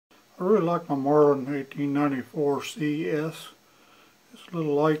I really like my Marlin 1894 CS. It's a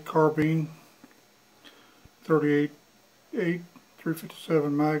little light carbine, 38-8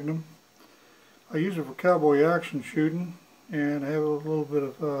 357 Magnum. I use it for cowboy action shooting and have a little bit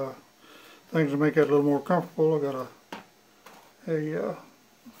of things to make it a little more comfortable. I got a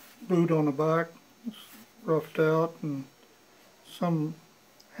boot on the back, it's roughed out, and some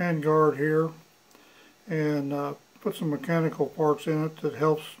handguard here, and put some mechanical parts in it that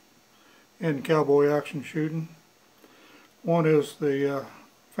helps in cowboy action shooting. One is the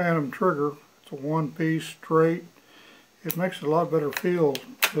Phantom trigger. It's a one-piece straight. It makes a lot better feel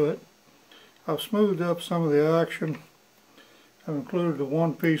to it. I've smoothed up some of the action. I've included the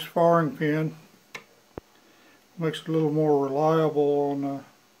one-piece firing pin. Makes it a little more reliable on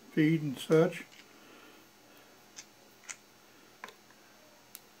feed and such.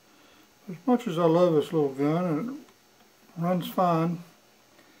 As much as I love this little gun, and it runs fine,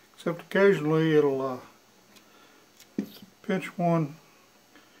 except occasionally it'll pinch one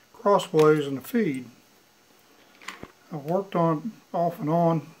crossways in the feed. I've worked on it off and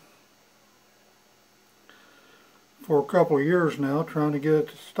on for a couple of years now, trying to get it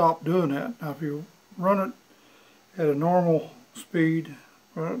to stop doing that. Now if you run it at a normal speed,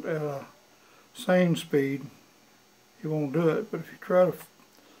 at a sane speed, you won't do it. But if you try to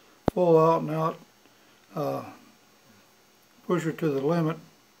full out and out, push it to the limit,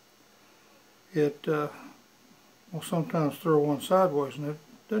 it will sometimes throw one sideways, and it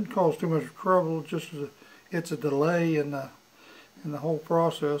doesn't cause too much trouble. It's a delay in the whole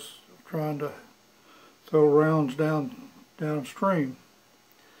process of trying to throw rounds downstream.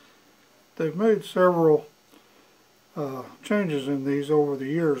 They've made several changes in these over the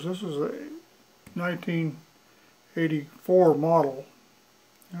years. This is a 1984 model.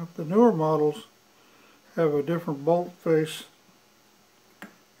 Now, the newer models have a different bolt face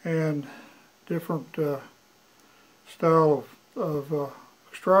and different style of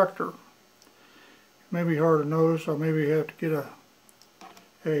extractor. It may be hard to notice. I maybe have to get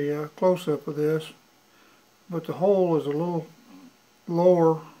a close-up of this, but the hole is a little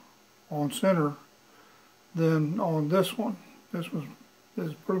lower on center than on this one. This one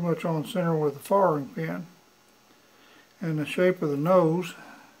is pretty much on center with the firing pin, and the shape of the nose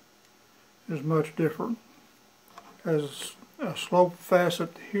is much different. It has a slope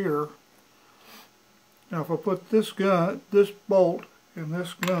facet here. Now if I put this bolt in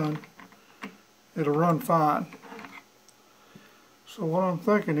this gun, it'll run fine. So what I'm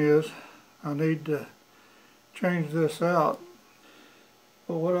thinking is I need to change this out.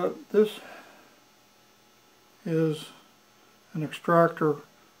 But this is an extractor.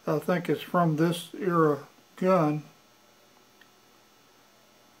 I think it's from this era gun,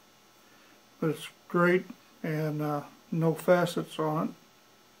 but it's great, and no facets on it.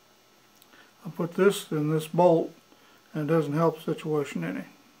 I put this in this bolt, and it doesn't help the situation any.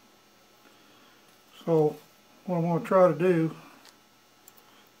 So what I'm going to try to do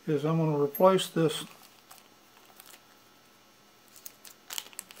is I'm going to replace this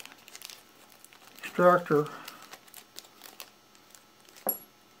extractor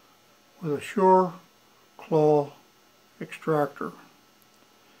with a Shur Claw extractor.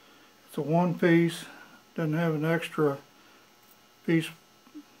 It's a one piece, doesn't have an extra piece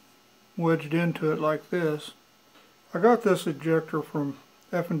wedged into it like this. I got this ejector from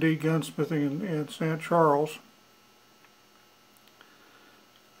F&D Gunsmithing in St. Charles.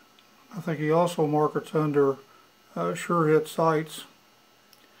 I think he also markets under Sure Hit Sights.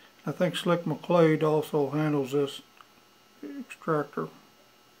 I think Slick McClade also handles this extractor.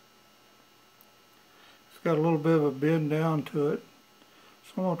 It's got a little bit of a bend down to it.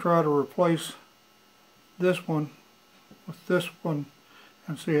 So I'm going to try to replace this one with this one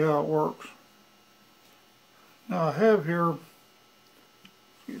and see how it works. Now I have here,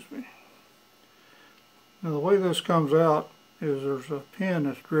 excuse me, now the way this comes out is there's a pin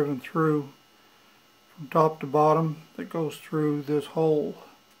that's driven through from top to bottom that goes through this hole.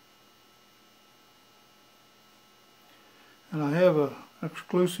 And I have an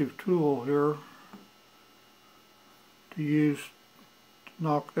exclusive tool here to use to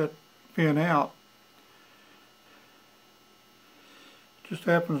knock that pin out. It just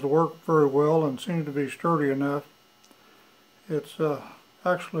happens to work very well and seems to be sturdy enough. It's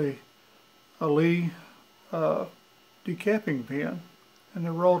actually a Lee decapping pin, and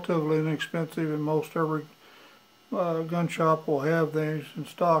they're relatively inexpensive, and most every gun shop will have these in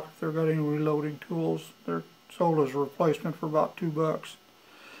stock if they've got any reloading tools. They're sold as a replacement for about $2. It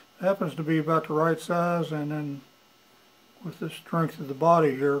happens to be about the right size, and then with the strength of the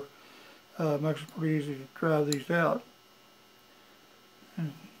body here, it makes it pretty easy to try these out.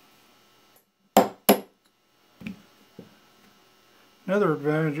 And Another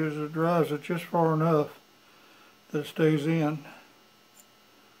advantage is it dries it just far enough that it stays in.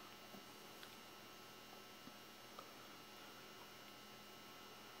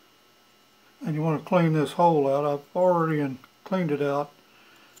 And you want to clean this hole out. I've already cleaned it out.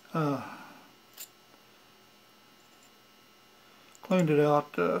 Cleaned it out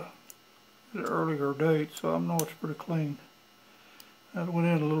at an earlier date, so I know it's pretty clean. That went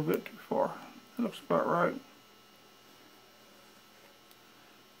in a little bit too far. That looks about right.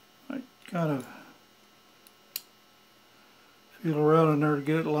 I kind of feel around in there to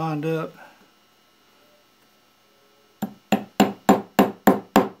get it lined up. I'm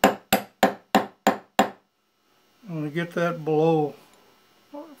going to get that below,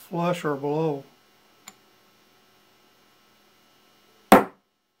 flush or below.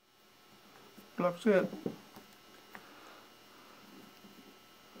 That's it.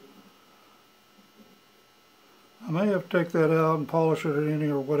 I may have to take that out and polish it any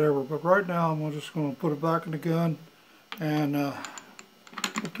or whatever, but right now I'm just going to put it back in the gun and we'll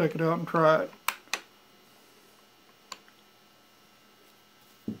take it out and try it.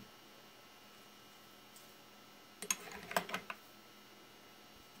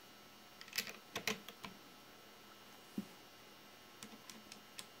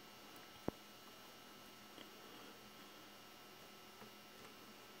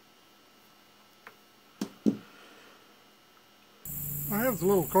 I have the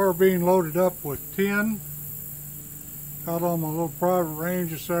little carbine loaded up with tin out on my little private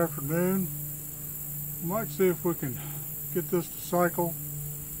range this afternoon. I might see if we can get this to cycle.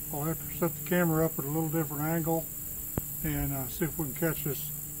 I'll have to set the camera up at a little different angle and see if we can catch this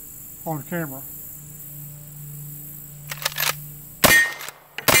on camera.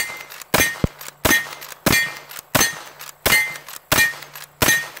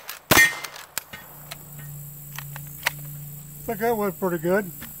 I think that went pretty good.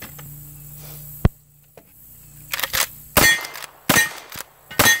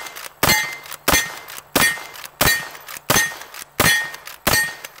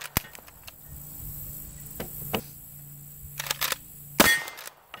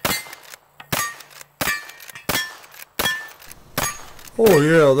 Oh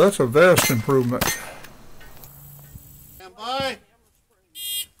yeah, that's a vast improvement. Stand by.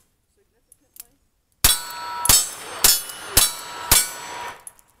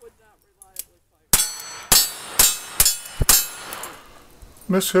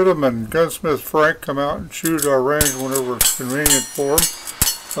 Miss Hittem and Gunsmith Frank come out and shoot at our range whenever it's convenient for them.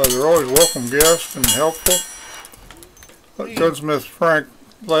 They're always welcome guests and helpful. Gunsmith Frank,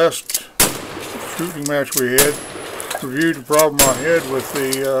 last shooting match we had, reviewed the problem I had with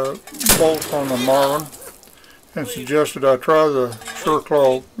the bolt on the Marlin and suggested I try the Shur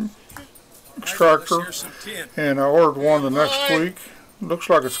Claw Extractor, and I ordered one the next week. Looks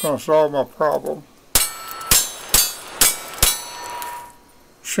like it's going to solve my problem.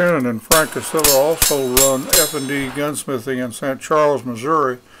 Shannon and Frank Casilla also run F&D gunsmithing in St. Charles,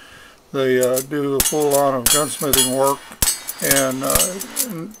 Missouri. They do a full line of gunsmithing work and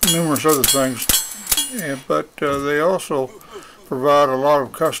numerous other things. But they also provide a lot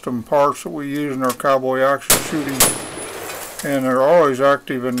of custom parts that we use in our cowboy action shooting, and they're always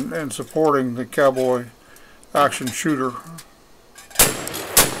active in supporting the cowboy action shooter.